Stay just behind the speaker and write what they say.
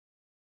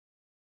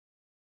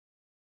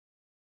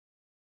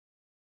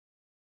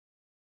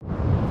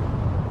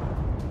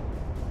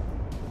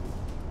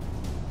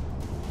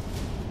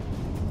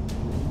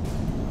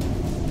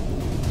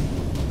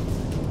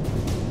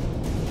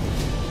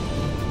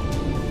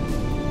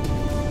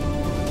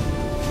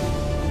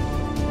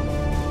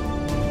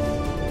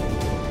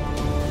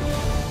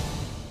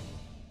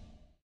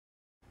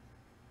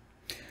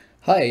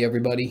Hi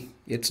everybody,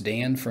 it's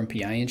Dan from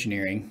PI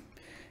Engineering,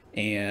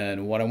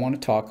 and what I want to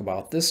talk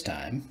about this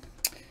time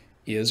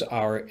is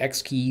our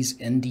Xkeys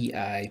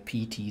NDI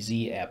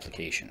PTZ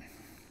application.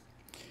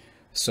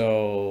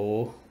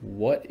 So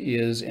what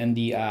is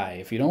NDI?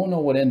 If you don't know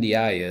what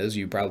NDI is,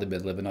 you've probably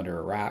been living under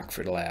a rock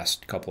for the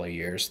last couple of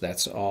years.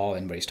 That's all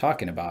anybody's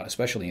talking about,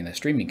 especially in the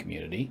streaming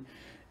community.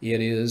 It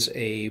is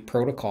a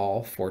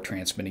protocol for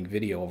transmitting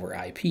video over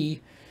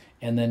IP,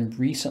 and then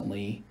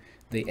recently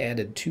they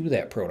added to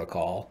that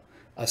protocol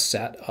a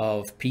set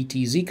of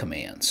PTZ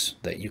commands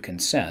that you can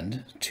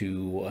send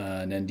to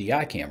an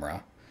NDI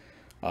camera,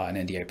 an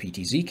NDI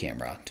PTZ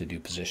camera, to do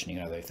positioning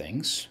and other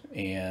things.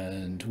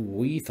 And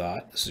we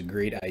thought this is a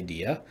great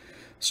idea.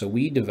 So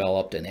we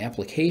developed an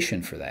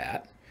application for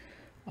that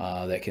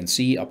that can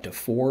see up to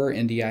 4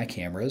 NDI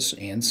cameras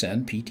and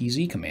send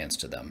PTZ commands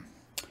to them.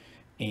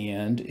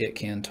 And it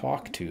can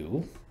talk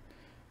to,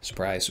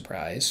 surprise,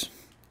 surprise,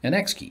 an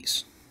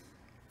Xkeys.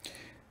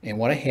 And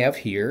what I have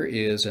here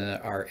is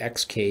our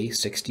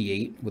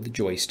XK68 with a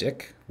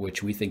joystick,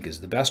 which we think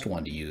is the best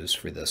one to use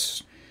for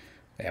this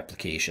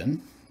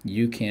application.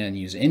 You can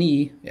use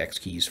any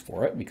Xkeys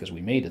for it because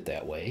we made it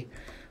that way,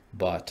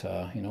 but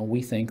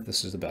we think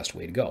this is the best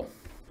way to go.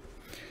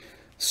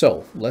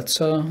 So let's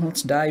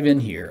dive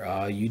in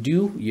here.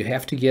 You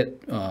have to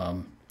get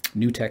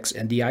NewTek's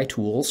NDI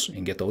tools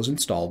and get those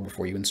installed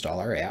before you install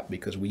our app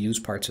because we use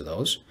parts of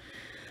those.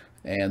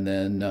 And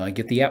then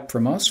get the app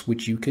from us,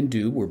 which you can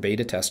do. We're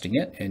beta testing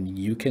it, and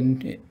you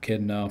can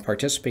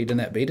participate in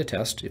that beta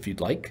test if you'd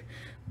like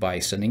by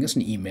sending us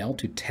an email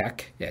to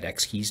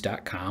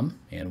tech@xkeys.com,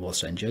 and we'll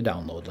send you a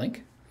download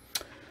link.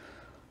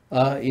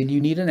 And you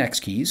need an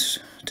Xkeys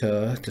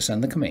to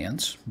send the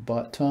commands,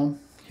 but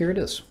here it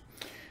is.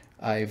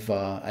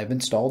 I've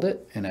installed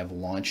it and I've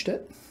launched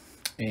it,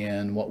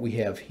 and what we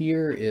have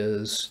here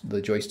is the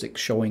joystick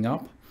showing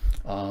up.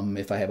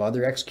 If I have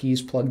other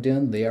Xkeys plugged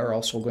in, they are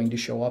also going to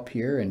show up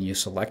here, and you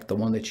select the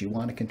one that you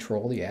want to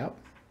control the app.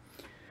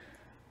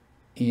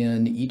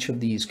 In each of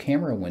these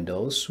camera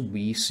windows,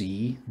 we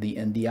see the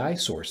NDI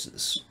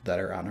sources that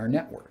are on our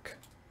network.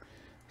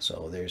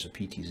 So there's a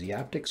PTZ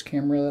Optics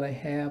camera that I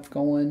have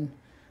going.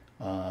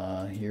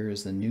 Here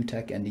is the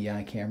NewTek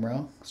NDI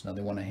camera. It's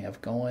another one I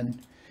have going.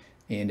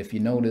 And if you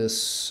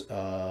notice,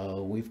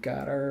 we've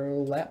got our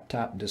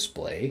laptop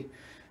display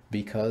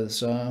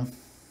because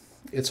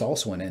it's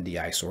also an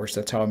NDI source.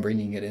 That's how I'm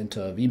bringing it into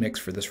vMix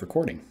for this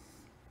recording.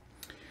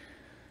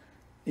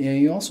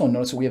 And you also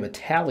notice that we have a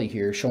tally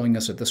here showing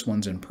us that this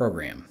one's in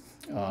program.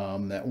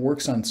 That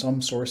works on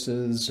some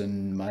sources.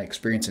 In my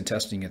experience in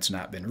testing, it's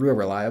not been real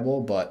reliable,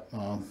 but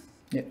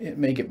it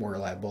may get more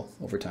reliable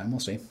over time.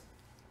 We'll see.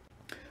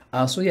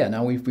 So yeah,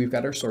 now we've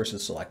got our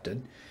sources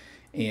selected,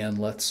 and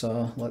let's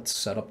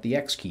set up the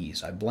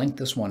Xkeys. I blanked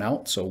this one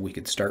out so we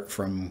could start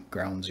from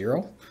ground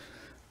zero.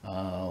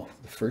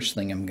 The first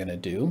thing I'm going to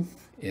do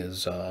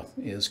is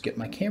get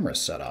my camera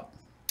set up.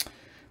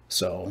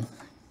 So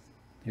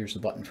here's the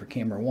button for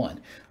camera 1.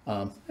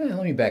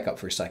 Let me back up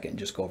for a second and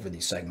just go over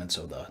these segments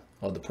of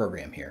the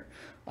program here.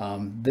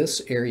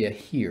 This area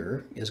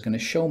here is going to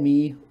show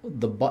me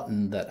the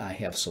button that I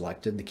have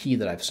selected, the key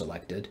that I've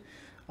selected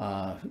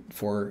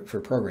for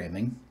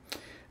programming.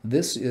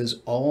 This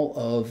is all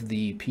of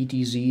the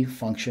PTZ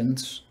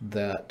functions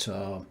that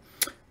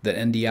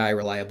NDI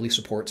reliably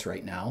supports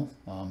right now.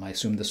 I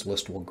assume this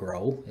list will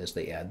grow as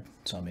they add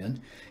some in.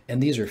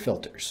 And these are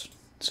filters,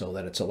 so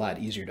that it's a lot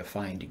easier to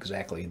find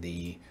exactly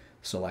the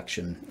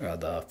selection,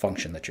 the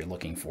function that you're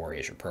looking for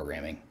as you're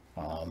programming.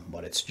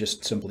 But it's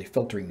just simply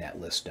filtering that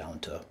list down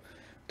to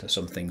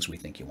some things we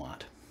think you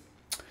want.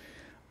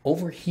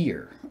 Over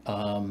here,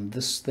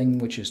 this thing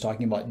which is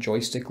talking about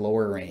joystick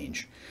lower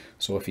range.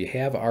 So if you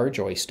have our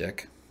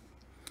joystick,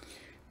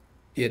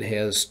 it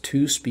has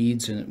 2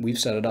 speeds, and we've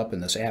set it up in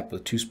this app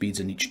with 2 speeds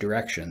in each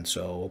direction.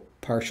 So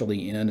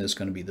partially in is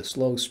going to be the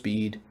slow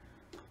speed,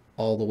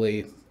 all the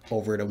way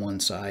over to one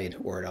side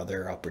or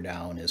another, up or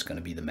down, is going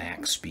to be the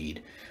max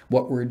speed.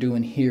 What we're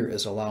doing here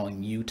is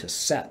allowing you to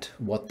set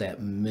what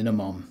that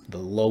minimum, the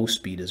low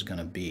speed, is going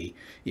to be.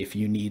 If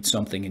you need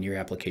something in your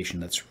application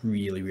that's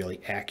really,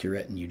 really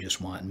accurate and you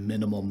just want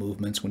minimal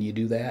movements when you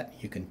do that,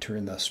 you can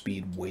turn the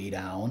speed way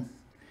down.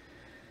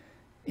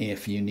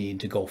 If you need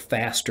to go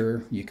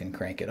faster, you can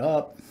crank it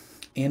up.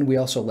 And we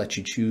also let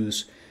you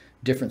choose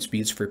different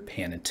speeds for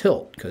pan and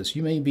tilt, because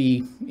you may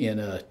be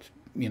in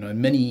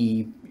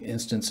many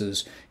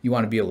instances, you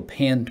want to be able to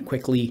pan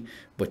quickly,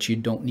 but you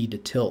don't need to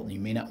tilt, and you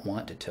may not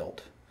want to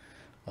tilt.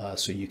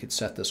 So you could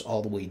set this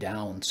all the way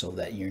down so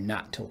that you're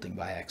not tilting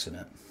by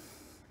accident.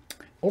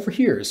 Over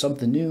here is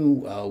something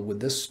new with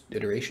this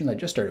iteration I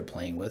just started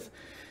playing with.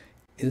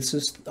 This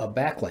is a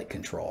backlight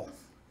control.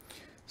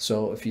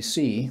 So if you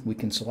see, we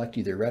can select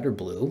either red or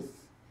blue,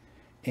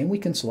 and we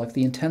can select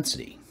the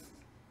intensity,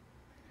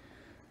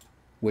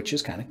 which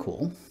is kind of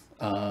cool.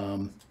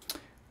 And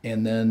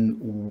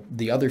then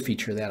the other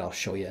feature that I'll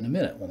show you in a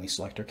minute when we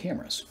select our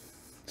cameras.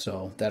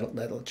 So that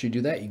lets you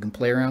do that. You can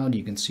play around.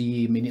 You can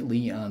see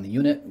immediately on the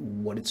unit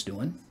what it's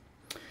doing.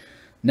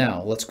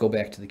 Now let's go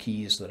back to the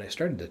keys that I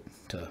started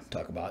to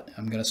talk about.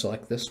 I'm going to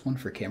select this one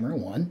for camera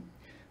 1.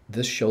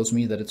 This shows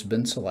me that it's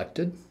been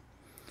selected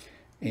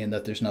and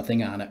that there's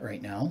nothing on it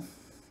right now.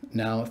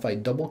 Now if I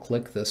double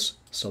click this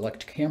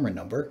select camera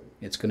number,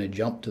 it's going to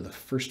jump to the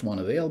first one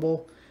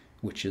available,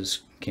 which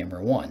is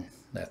camera 1.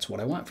 That's what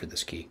I want for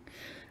this key.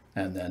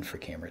 And then for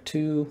camera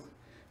 2,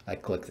 I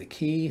click the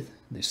key.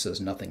 This says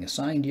nothing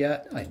assigned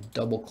yet. I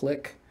double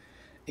click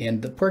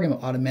and the program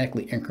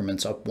automatically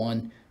increments up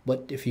 1.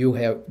 But if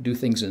you do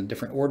things in a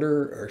different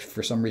order or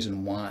for some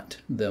reason want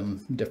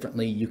them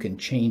differently, you can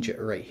change it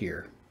right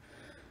here.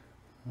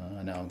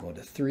 Now I'm going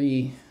to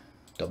 3,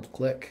 double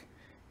click,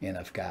 and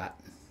I've got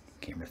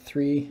camera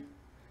 3,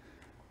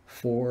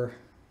 4,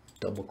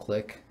 double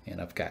click, and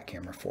I've got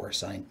camera 4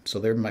 assigned. So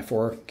they're my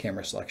 4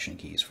 camera selection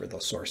keys for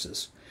those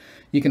sources.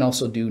 You can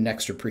also do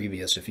next or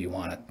previous if you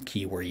want a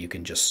key where you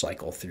can just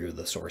cycle through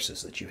the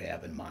sources that you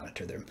have and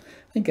monitor them.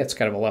 I think that's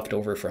kind of a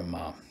leftover from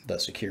the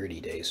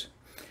security days.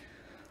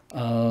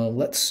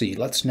 Let's see,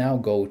 let's now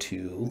go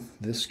to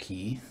this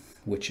key,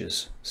 which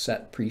is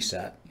set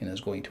preset, and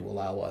is going to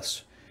allow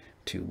us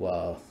to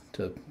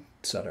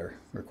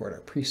record our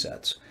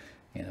presets.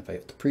 And if I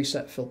hit the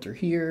preset filter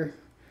here,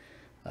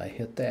 I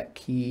hit that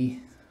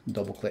key,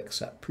 double click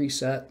set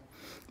preset.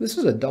 This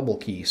is a double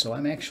key, so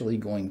I'm actually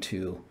going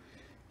to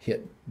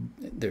hit,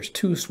 there's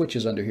 2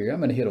 switches under here. I'm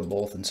going to hit them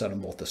both and set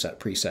them both to set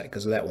preset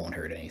because that won't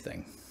hurt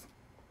anything.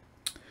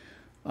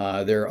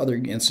 There are other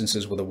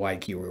instances with a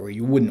wide key where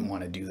you wouldn't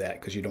want to do that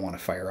because you don't want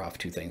to fire off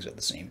 2 things at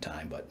the same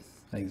time, but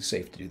I think it's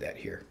safe to do that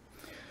here.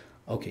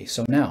 Okay,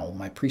 so now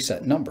my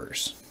preset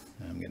numbers.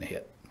 I'm going to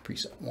hit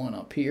preset 1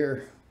 up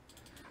here,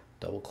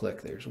 double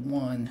click, there's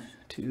 1,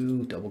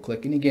 2, double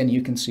click, and again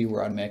you can see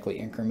we're automatically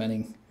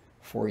incrementing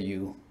for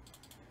you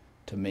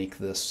to make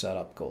this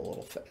setup go a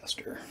little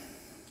faster.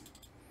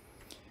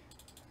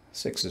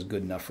 6 is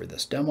good enough for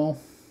this demo.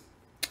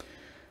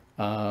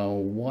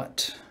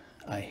 What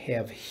I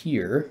have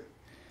here,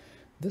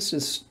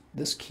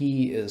 this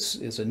key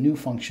is a new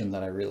function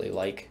that I really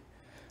like.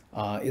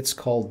 It's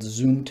called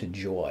Zoom to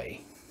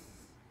Joy,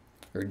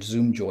 or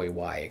Zoom Joy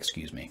Y,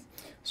 excuse me.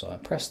 So I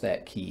press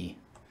that key,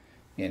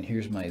 and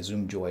here's my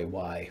Zoom Joy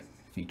Y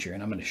feature,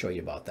 and I'm going to show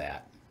you about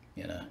that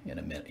in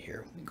a minute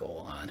here. We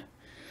go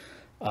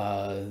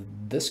on.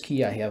 This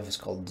key I have is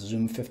called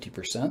Zoom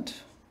 50%,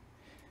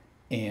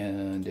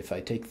 and if I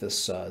take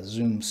this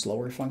Zoom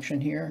Slower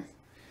function here,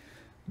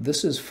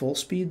 this is full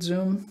speed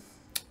zoom,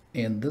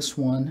 and this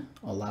one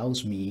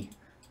allows me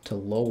to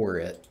lower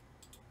it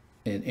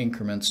in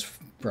increments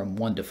from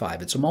 1 to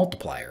 5. It's a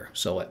multiplier,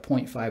 so at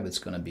 0.5 it's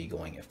going to be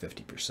going at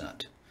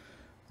 50%.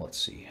 Let's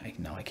see,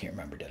 now I can't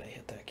remember, did I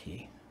hit that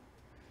key?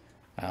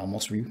 I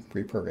almost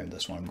reprogrammed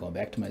this one. I'm going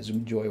back to my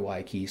Zoom Joy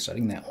Y key,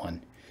 setting that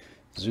one.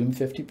 Zoom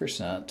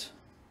 50%,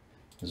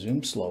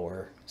 zoom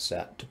slower,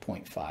 set to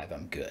 0.5,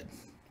 I'm good.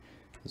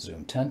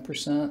 Zoom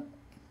 10%,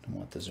 I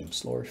want the zoom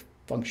slower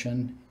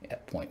function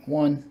at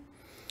 0.1.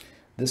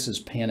 This is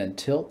pan and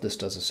tilt. This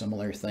does a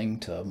similar thing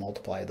to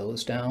multiply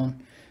those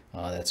down.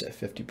 That's at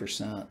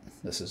 50%.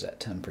 This is at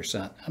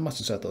 10%. I must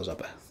have set those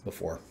up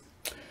before.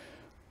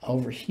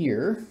 Over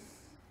here,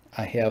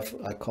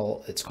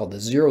 it's called the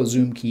zero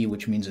zoom key,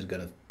 which means it's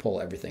going to pull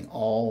everything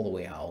all the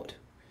way out.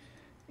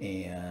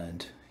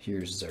 And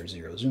here's our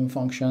zero zoom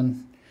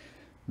function.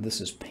 This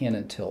is pan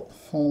and tilt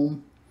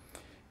home,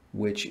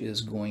 which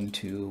is going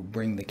to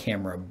bring the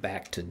camera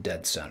back to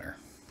dead center.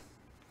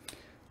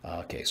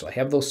 Okay, so I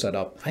have those set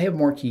up. I have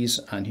more keys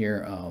on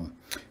here.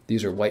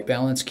 These are white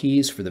balance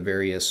keys for the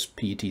various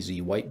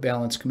PTZ white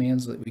balance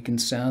commands that we can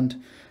send.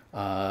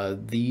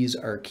 These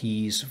are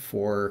keys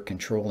for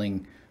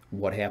controlling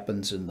what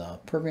happens in the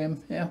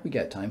program. Yeah, we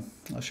got time.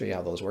 I'll show you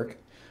how those work.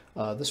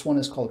 This one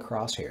is called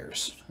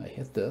crosshairs. I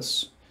hit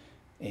this,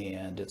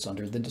 and it's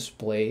under the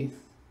display,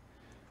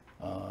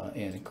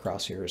 and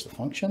crosshair is the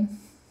function.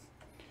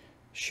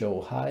 Show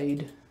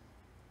hide.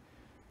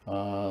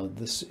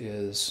 This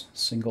is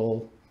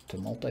single to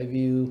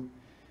multi-view,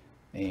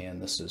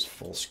 and this is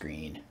full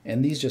screen.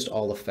 And these just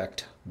all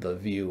affect the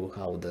view,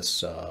 how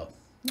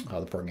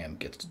the program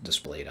gets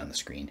displayed on the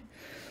screen.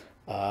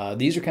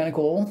 These are kind of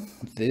cool.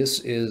 This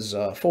is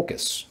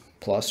focus,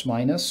 plus,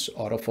 minus,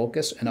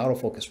 autofocus, and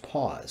autofocus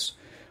pause.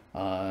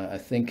 I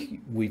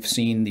think we've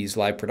seen these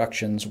live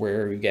productions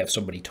where you have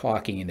somebody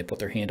talking and they put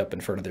their hand up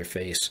in front of their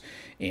face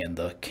and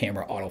the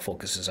camera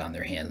autofocuses on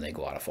their hand and they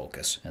go out of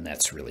focus, and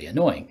that's really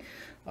annoying.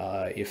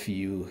 If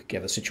you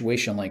have a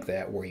situation like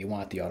that where you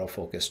want the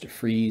autofocus to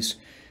freeze,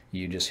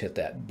 you just hit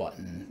that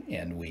button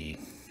and we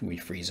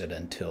freeze it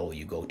until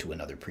you go to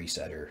another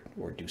preset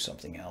or do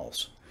something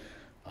else.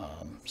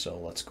 So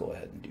let's go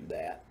ahead and do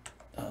that.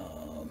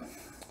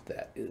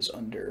 That is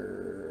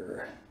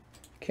under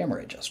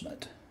camera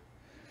adjustment.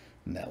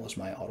 And that was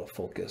my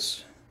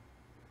autofocus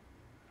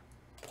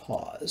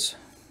pause.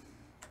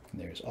 And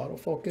there's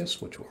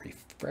autofocus, which will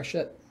refresh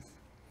it.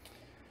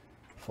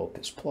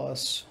 Focus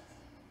plus,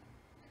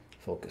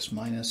 focus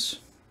minus.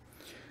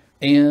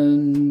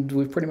 And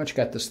we've pretty much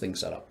got this thing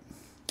set up.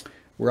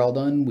 We're all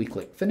done. We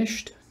click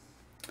finished.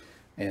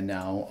 And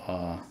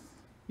now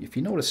if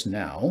you notice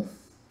now,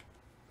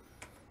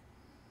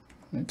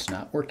 it's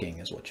not working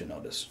is what you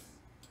notice.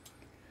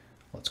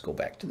 Let's go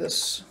back to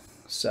this,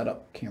 set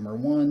up camera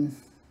 1.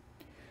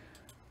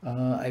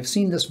 I've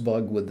seen this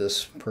bug with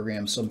this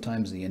program.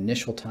 Sometimes the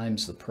initial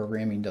times the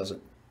programming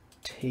doesn't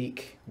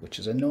take, which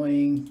is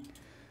annoying.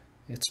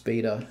 It's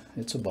beta,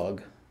 it's a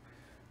bug.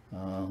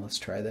 Let's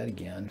try that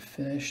again.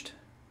 Finished.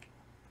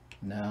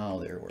 Now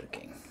they're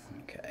working.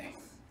 Okay.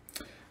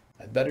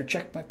 I better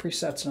check my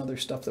presets and other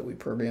stuff that we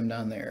programmed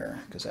on there,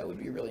 because that would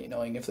be really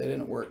annoying if they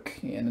didn't work.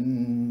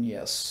 And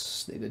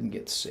yes, they didn't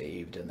get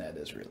saved, and that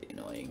is really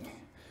annoying.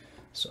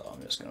 So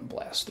I'm just going to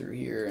blast through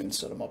here and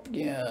set them up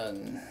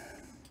again.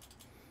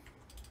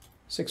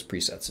 6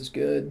 presets is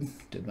good.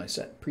 Did my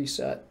set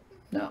preset?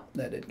 No,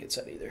 that didn't get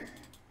set either.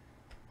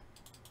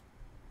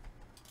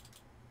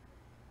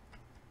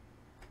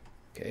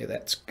 Okay,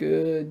 that's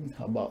good.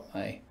 How about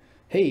my,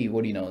 hey,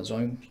 what do you know?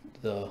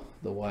 The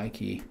Y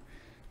key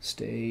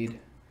stayed.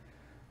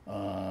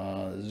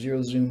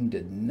 0 zoom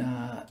did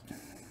not.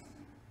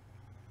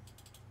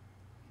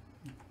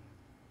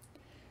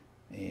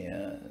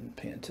 And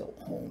pan tilt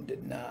home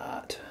did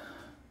not.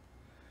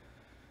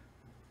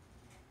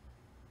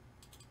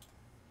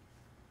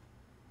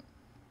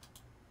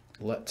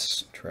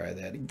 Let's try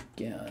that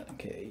again.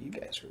 Okay, you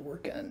guys are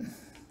working.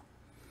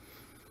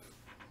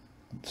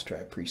 Let's try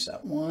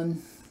preset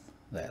 1.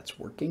 That's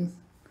working.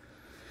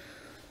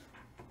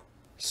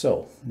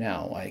 So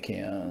now I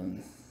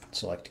can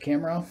select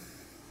camera,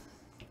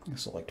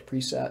 select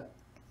preset,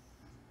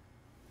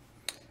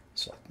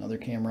 select another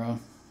camera,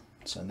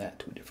 send that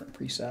to a different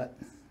preset.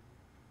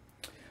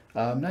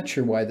 I'm not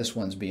sure why this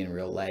one's being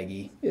real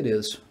laggy. It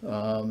is.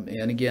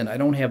 And again, I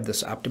don't have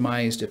this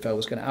optimized. If I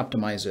was going to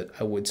optimize it,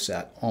 I would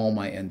set all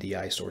my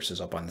NDI sources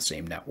up on the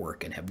same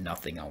network and have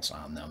nothing else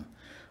on them.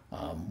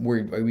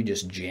 We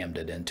just jammed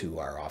it into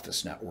our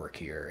office network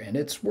here, and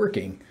it's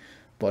working,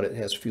 but it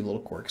has a few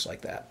little quirks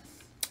like that.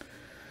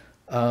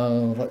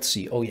 Let's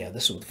see. Oh yeah,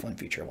 this was the fun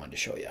feature I wanted to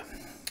show you.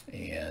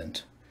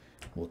 And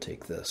we'll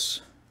take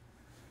this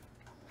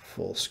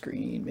full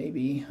screen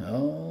maybe.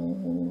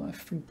 Oh, I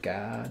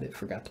forgot. It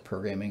forgot the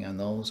programming on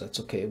those.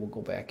 That's okay. We'll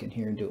go back in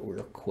here and do it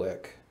real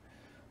quick.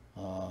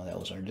 That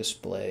was our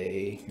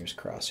display. Here's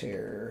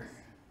crosshair.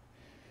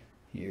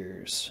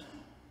 Here's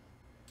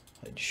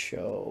I'd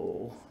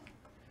show.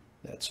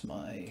 That's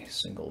my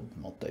single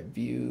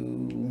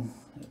multi-view.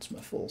 That's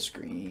my full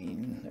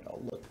screen. They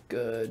all look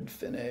good.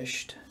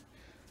 Finished.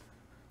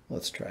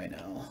 Let's try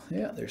now.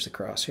 Yeah, there's the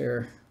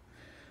crosshair.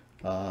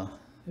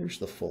 There's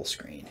the full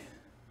screen.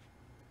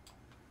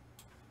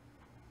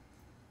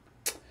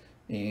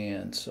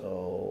 And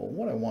so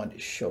what I wanted to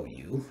show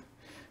you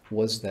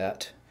was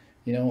that,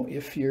 you know,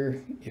 if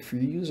you're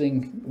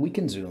using, we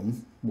can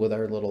zoom with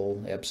our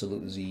little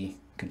absolute Z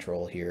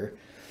control here,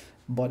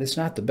 but it's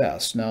not the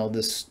best. Now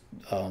this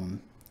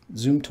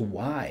zoom to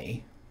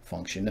Y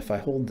function, if I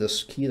hold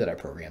this key that I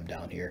programmed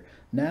down here,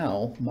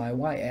 now my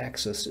Y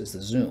axis is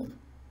the zoom.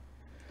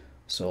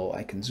 So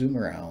I can zoom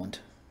around,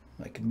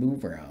 I can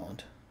move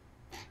around,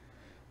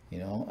 you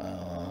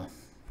know,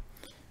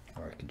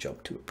 or I can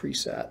jump to a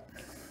preset.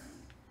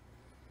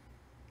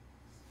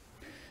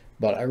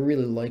 But I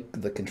really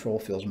like the control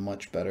feels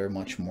much better,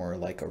 much more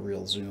like a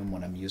real zoom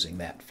when I'm using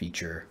that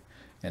feature,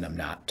 and I'm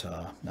not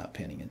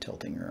panning and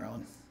tilting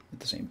around at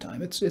the same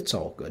time. It's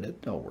all good.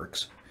 It all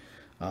works.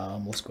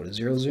 Let's go to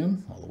 0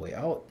 zoom all the way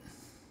out.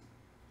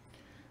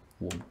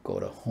 We'll go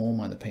to home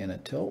on the pan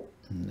and tilt,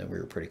 and then we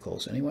were pretty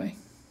close anyway.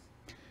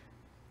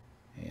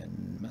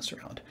 And mess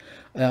around.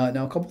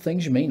 Now a couple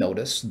things you may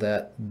notice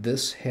that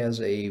this has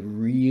a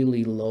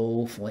really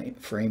low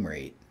frame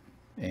rate.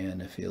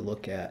 And if you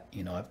look at,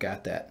 you know, I've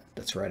got that,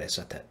 that's right, I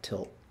set that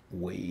tilt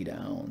way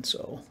down.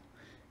 So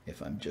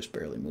if I'm just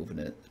barely moving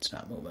it, it's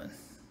not moving.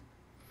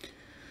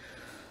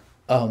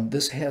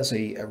 This has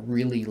a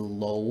really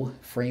low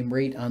frame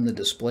rate on the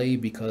display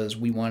because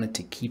we wanted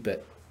to keep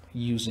it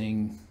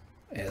using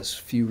as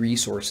few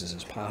resources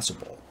as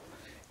possible.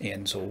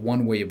 And so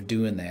one way of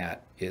doing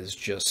that is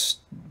just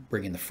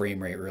bringing the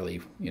frame rate really,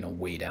 you know,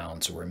 way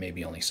down. So we're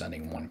maybe only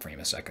sending 1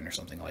 frame a second or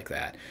something like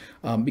that.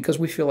 Because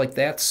we feel like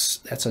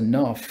that's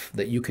enough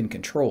that you can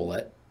control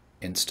it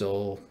and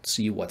still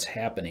see what's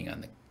happening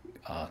on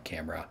the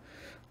camera.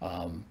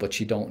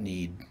 But you don't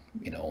need,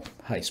 you know,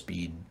 high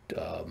speed,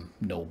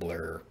 no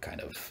blur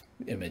kind of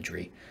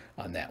imagery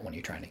on that when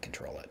you're trying to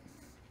control it.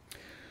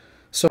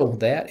 So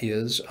that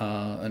is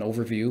an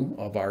overview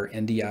of our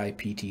NDI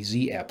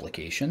PTZ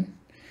application.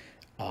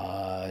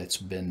 It's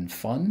been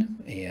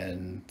fun,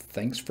 and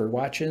thanks for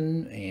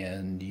watching,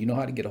 and you know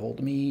how to get a hold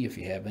of me if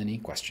you have any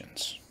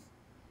questions.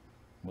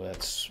 Well,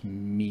 that's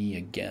me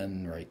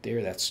again right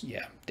there. That's,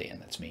 yeah, Dan,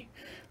 that's me.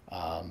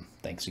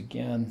 Thanks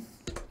again.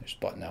 There's a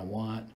button I want.